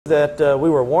that we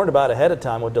were warned about ahead of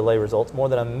time would delay results. More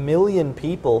than 1 million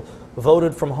people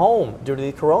voted from home due to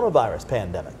the coronavirus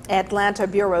pandemic. Atlanta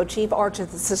Bureau Chief Archith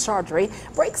Seshadri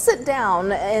breaks it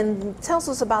down and tells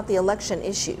us about the election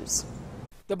issues.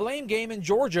 The blame game in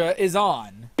Georgia is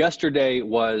on. Yesterday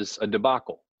was a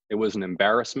debacle. It was an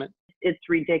embarrassment. It's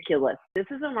ridiculous. This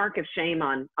is a mark of shame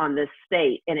on this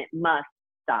state, and it must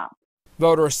stop.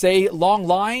 Voters say long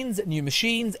lines, new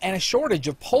machines, and a shortage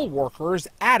of poll workers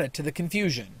added to the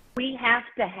confusion. We have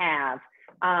to have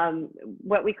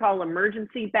what we call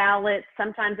emergency ballots.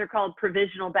 Sometimes they're called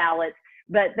provisional ballots,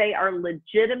 but they are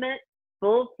legitimate,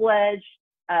 full-fledged,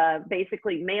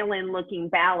 basically mail-in looking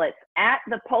ballots at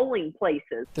the polling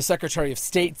places. The Secretary of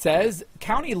State says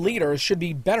county leaders should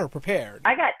be better prepared.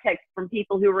 I got texts from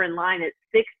people who were in line at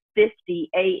 6:50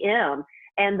 a.m.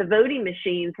 and the voting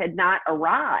machines had not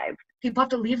arrived. People have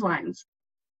to leave lines.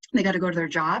 They got to go to their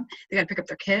job. They got to pick up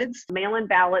their kids. Mail-in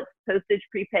ballots, postage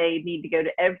prepaid, need to go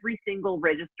to every single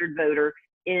registered voter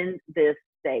in this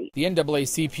state. The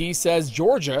NAACP says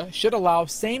Georgia should allow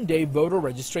same-day voter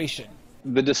registration.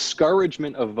 The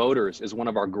discouragement of voters is one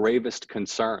of our gravest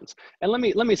concerns. And let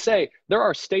me say, there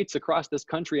are states across this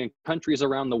country and countries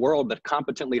around the world that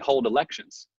competently hold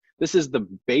elections. This is the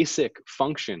basic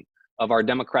function of our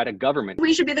democratic government.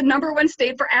 We should be the #1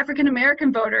 state for African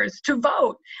American voters to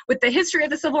vote. With the history of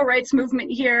the civil rights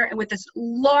movement here and with this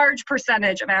large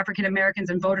percentage of African Americans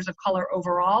and voters of color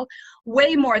overall,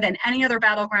 way more than any other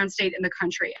battleground state in the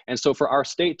country. And so for our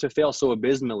state to fail so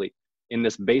abysmally in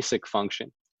this basic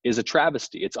function is a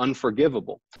travesty. It's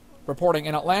unforgivable. Reporting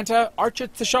in Atlanta,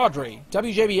 Archith Seshadri,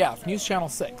 WJBF News Channel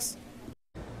 6.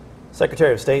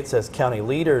 Secretary of State says county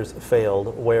leaders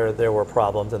failed where there were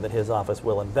problems and that his office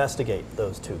will investigate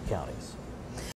those two counties.